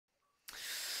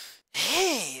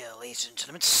ladies and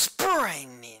gentlemen,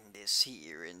 Spacenoid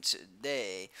here, and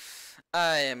today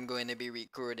I am going to be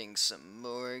recording some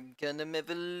more Gundam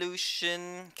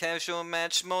Evolution casual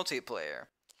match multiplayer.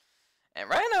 And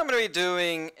right now I'm going to be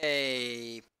doing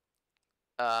a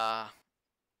oh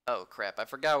crap, I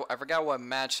forgot what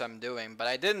match I'm doing, but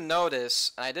I didn't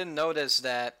notice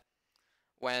that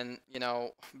when, you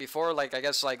know, before, like, I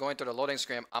guess, like, going through the loading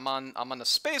screen, I'm on the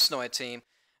Spacenoid team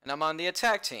and I'm on the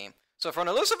attack team. So for an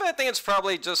elusive, I think it's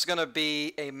probably just gonna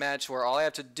be a match where all I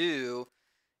have to do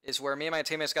is where me and my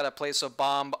teammates gotta place a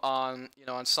bomb on, you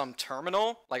know, on some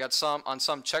terminal, like on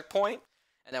some checkpoint,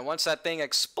 and then once that thing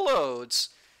explodes,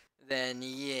 then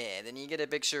yeah, then you get a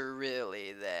picture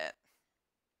really that,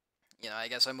 you know, I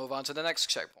guess I move on to the next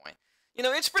checkpoint. You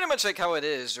know, it's pretty much like how it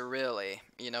is, really.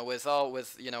 You know, with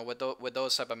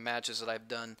those type of matches that I've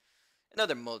done in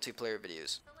other multiplayer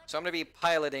videos. So I'm gonna be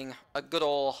piloting a good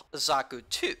old Zaku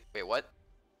 2. Wait, what?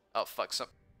 Oh fuck!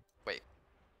 Wait.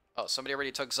 Oh, somebody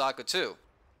already took Zaku 2.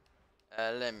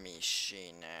 Let me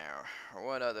see now.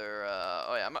 What other?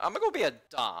 Oh yeah, I'm gonna go be a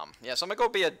Dom. Yes, I'm gonna go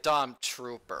be a Dom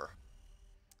trooper.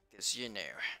 Cause you know,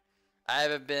 I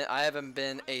haven't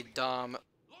been a Dom.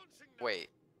 Wait.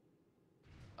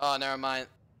 Oh, never mind.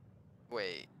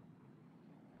 Wait.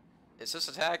 Is this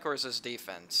attack or is this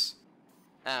defense?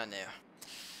 I don't know.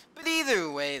 But either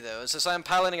way, though, since I'm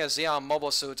piloting a Zeon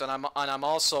mobile suit and I'm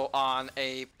also on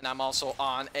a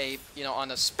you know, on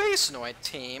a Spacenoid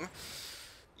team,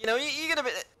 you know, you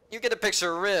get a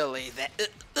picture really that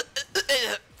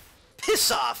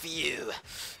piss off you.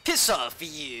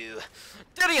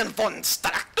 Darian von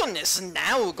Strakton is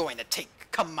now going to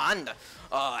take command.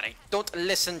 Alright, don't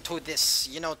listen to this,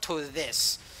 you know, to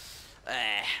this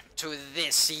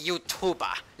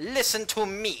YouTuber. Listen to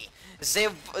me.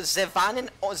 The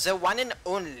one and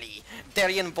only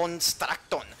Darian von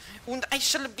Strakton. And I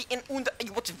shall be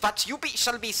what you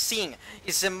shall be seeing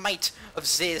is the might of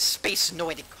the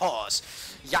Spacenoid cause.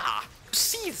 Yeah,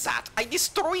 see that? I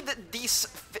destroyed this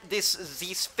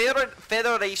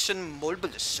Federation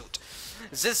mobile suit.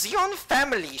 The Zeon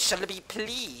family shall be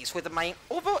pleased with my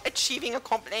overachieving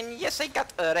accomplishment. And yes, I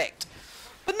got wrecked,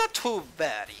 but not too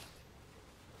very.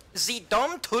 The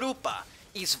Dom Trooper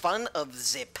is one of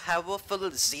the powerful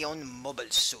Zeon mobile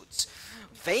suits.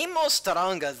 Way more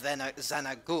stronger than a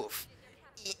Goof,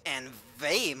 and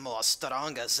way more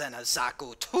stronger than a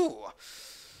Zaku 2.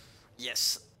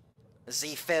 Yes,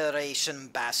 the Federation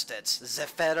bastards. The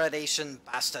Federation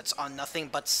bastards are nothing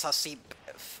but sussy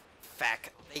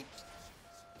fact.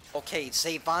 Okay,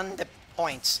 they won the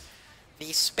points.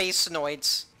 The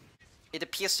Spacenoids. It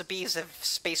appears to be the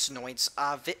Spacenoids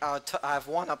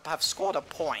have scored a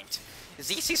point.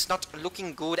 This is not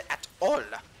looking good at all.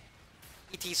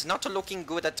 It is not looking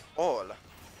good at all.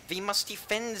 We must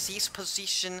defend this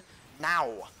position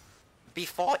now,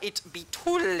 before it be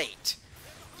too late.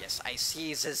 Yes, I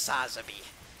see the Zazabi.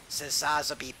 The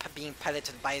Zazabi being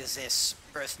piloted by this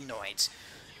Earthnoids.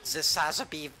 The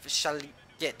Zazabi shall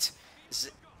get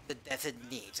the death it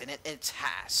needs, and it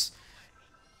has.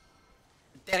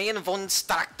 Darian von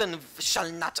Strakton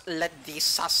shall not let the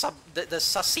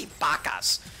sussy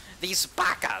bakas, these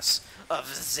bakas of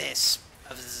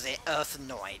the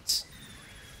Earthnoids.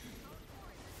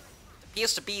 It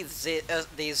appears to be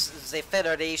the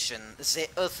Federation, the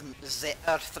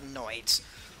Earthnoids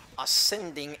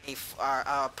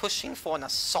are pushing for an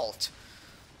assault.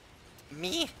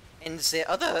 Me and the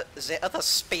other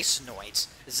Spacenoids,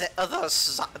 the other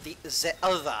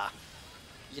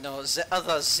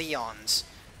Zeons,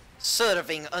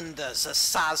 serving under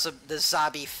the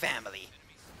Zabi family,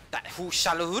 that who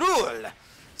shall rule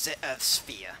the Earth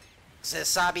Sphere. The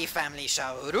Zabi family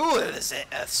shall rule the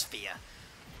Earth Sphere.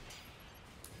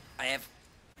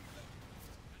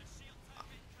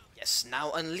 Yes,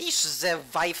 now unleash the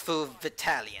waifu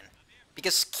battalion,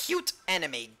 because cute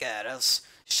anime girls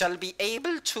shall be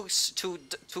able to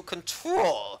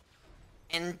control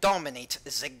and dominate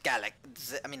the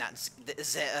the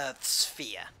Earth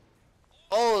Sphere.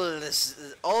 All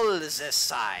the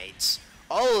sides,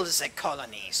 all the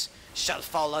colonies shall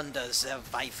fall under the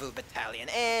waifu battalion,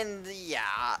 and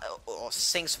yeah,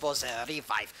 thanks for the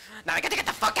revive. Now I gotta get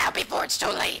the fuck out before it's too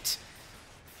late!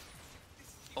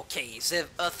 Okay, the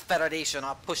Earth Federation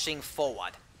are pushing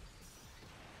forward.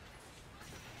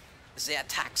 The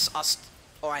attacks are...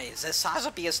 Alright, the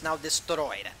Sazabi is now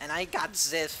destroyed, and I got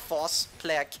the fourth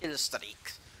player kill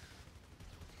streak.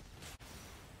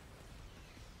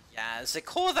 Yeah, the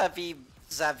core that we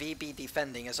be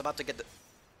defending is about to get...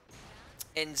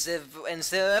 And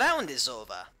the round is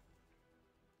over.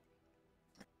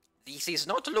 This is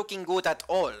not looking good at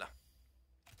all.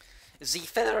 The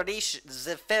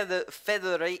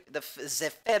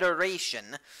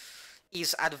Federation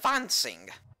is advancing.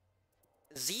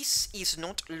 This is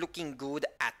not looking good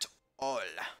at all.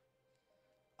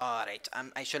 Alright,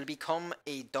 I shall become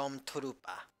a Dom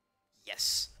Trooper.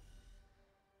 Yes.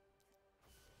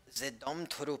 The Dom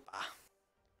Trooper.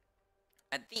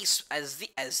 At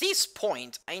this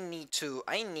point, I need to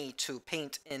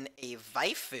paint in a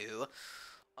waifu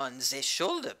on the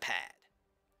shoulder pad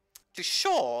to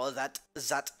show that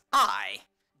I,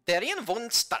 Darien von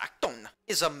Stratton,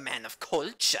 is a man of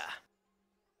culture.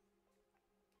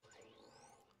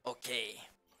 Okay.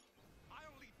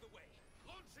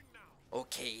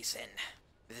 Okay then.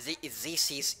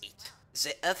 This is it.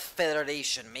 The Earth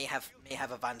Federation may have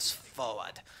advanced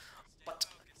forward, but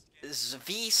the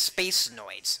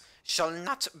Spacenoids shall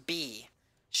not be,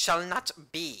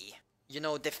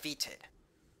 defeated.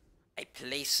 I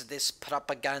place this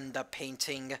propaganda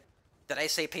painting. Did I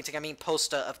say painting? I mean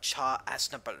poster of Char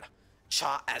Aznable.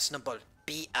 Char Aznable,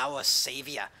 be our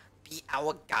savior, be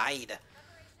our guide.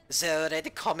 The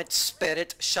Red Comet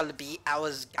Spirit shall be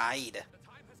our guide.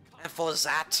 And for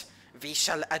that, we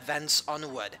shall advance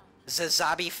onward. The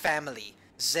Zabi family,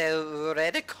 the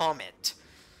Red Comet,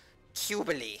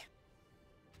 Cubely,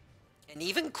 and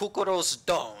even Kukuro's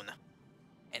Dawn.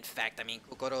 In fact, I mean,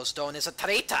 Kukuro's Dawn is a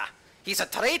traitor. He's a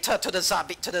traitor to the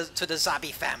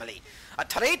Zabi family. A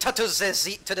traitor to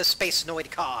the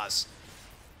Spacenoid cause.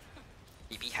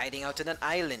 He be hiding out in an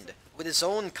island with his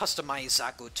own customized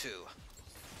Zaku too.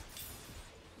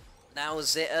 Now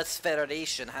the Earth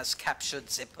Federation has captured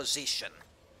the position.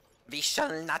 We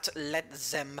shall not let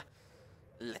them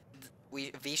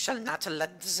we shall not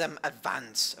let them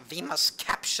advance. We must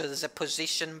capture the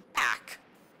position back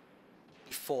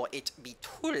before it be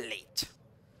too late.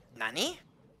 Nani?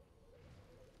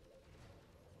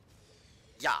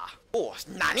 Yeah. Oh,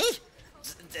 Nani?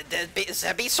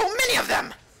 There be so many of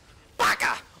them!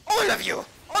 Baka! All of you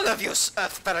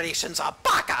Earth Federations are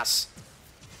bakas!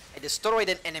 I destroyed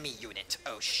an enemy unit.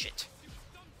 Oh shit.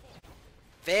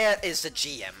 Where is the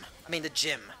GM? I mean the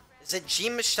gym. The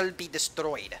gym shall be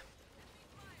destroyed.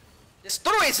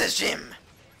 Destroy the gym!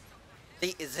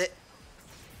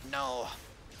 No.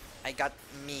 I got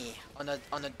me on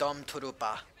a Dom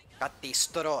Turupa. Got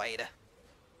destroyed.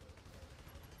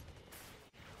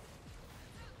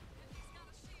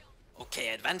 Okay,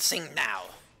 advancing now.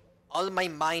 All my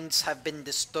mines have been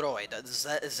destroyed,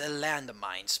 the land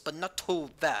mines, but not to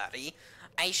worry.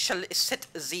 I shall set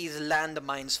these land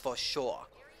mines for sure.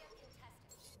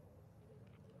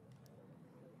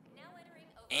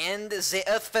 And the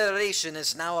Earth Federation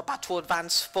is now about to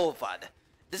advance forward.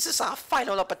 This is our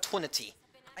final opportunity.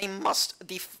 I must,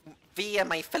 via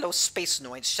my fellow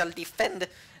Spacenoids, shall defend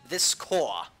this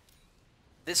core.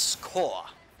 This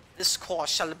core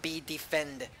shall be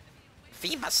defended.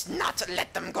 We must not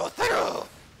let them go through!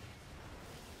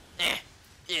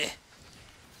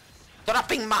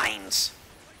 Dropping mines!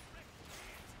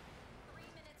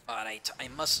 Alright, I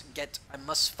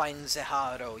must find the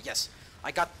Haro. Yes,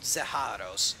 I got the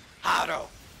Haros. Haro!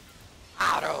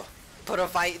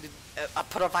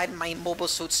 Provide my mobile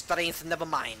suit strength, never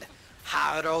mind.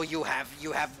 Haro, you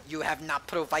have not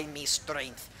provided me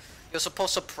strength. You're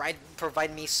supposed to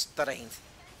provide me strength.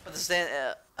 But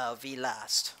then, we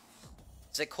lost.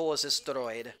 The core is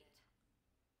destroyed.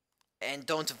 And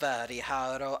don't worry,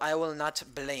 Haro, I will not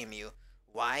blame you.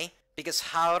 Why? Because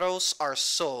Haros are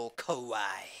so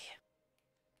kawaii.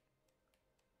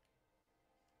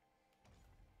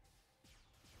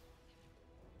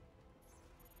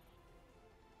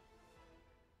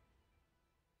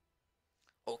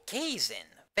 Okay then,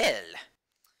 well,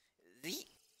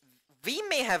 we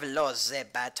may have lost the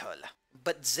battle,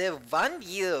 but the 1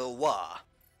 year war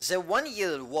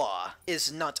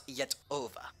is not yet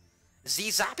over. The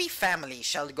Zabi family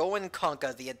shall go and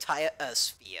conquer the entire Earth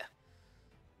sphere.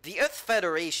 The Earth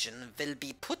Federation will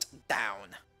be put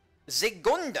down. The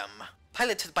Gundam,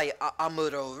 piloted by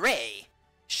Amuro Ray,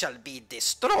 shall be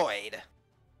destroyed.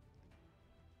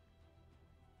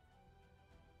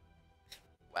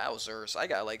 Wowzers, I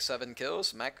got like 7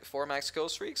 kills, 4 max kill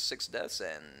streaks, 6 deaths,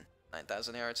 and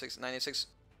 9,896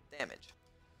 damage.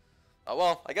 Oh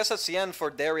well, I guess that's the end for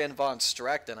Darien von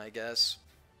Stratton, I guess.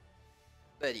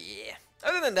 But yeah.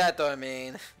 Other than that though, I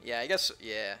mean, yeah, I guess,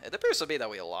 yeah, it appears to be that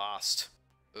we lost.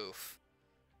 Oof.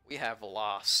 We have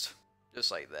lost.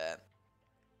 Just like that.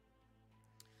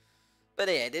 But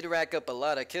yeah, I did rack up a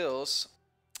lot of kills.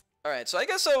 Alright, so I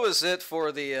guess that was it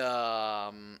for the,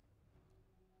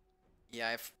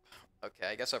 yeah, okay,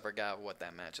 I guess I forgot what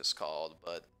that match is called,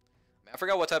 but I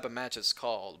forgot what type of match it's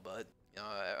called, but you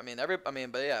know,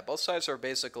 but yeah, both sides are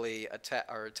basically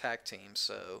attack teams,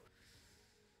 so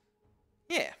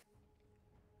yeah.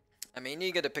 I mean,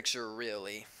 you get a picture,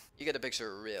 really. You get a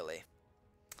picture, really.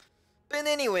 But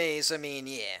anyways, I mean,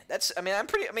 yeah, that's, I mean,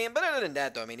 but other than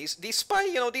that, though, I mean,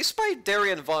 despite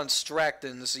Darian von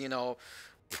Strachten's,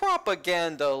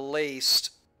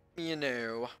 propaganda-laced, you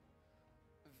know,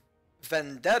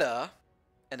 vendetta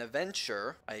and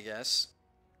adventure, I guess.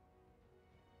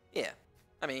 Yeah,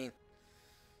 I mean,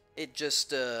 it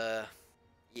just,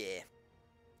 yeah.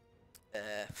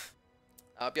 I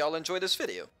hope y'all enjoy this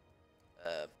video.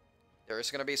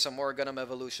 There's gonna be some more Gundam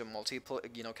Evolution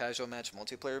casual match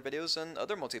multiplayer videos and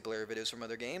other multiplayer videos from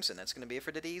other games, and that's gonna be it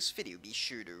for today's video. Be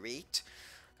sure to rate,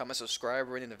 comment, subscribe,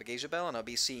 ring the notification bell, and I'll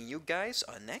be seeing you guys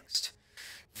on next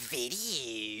video.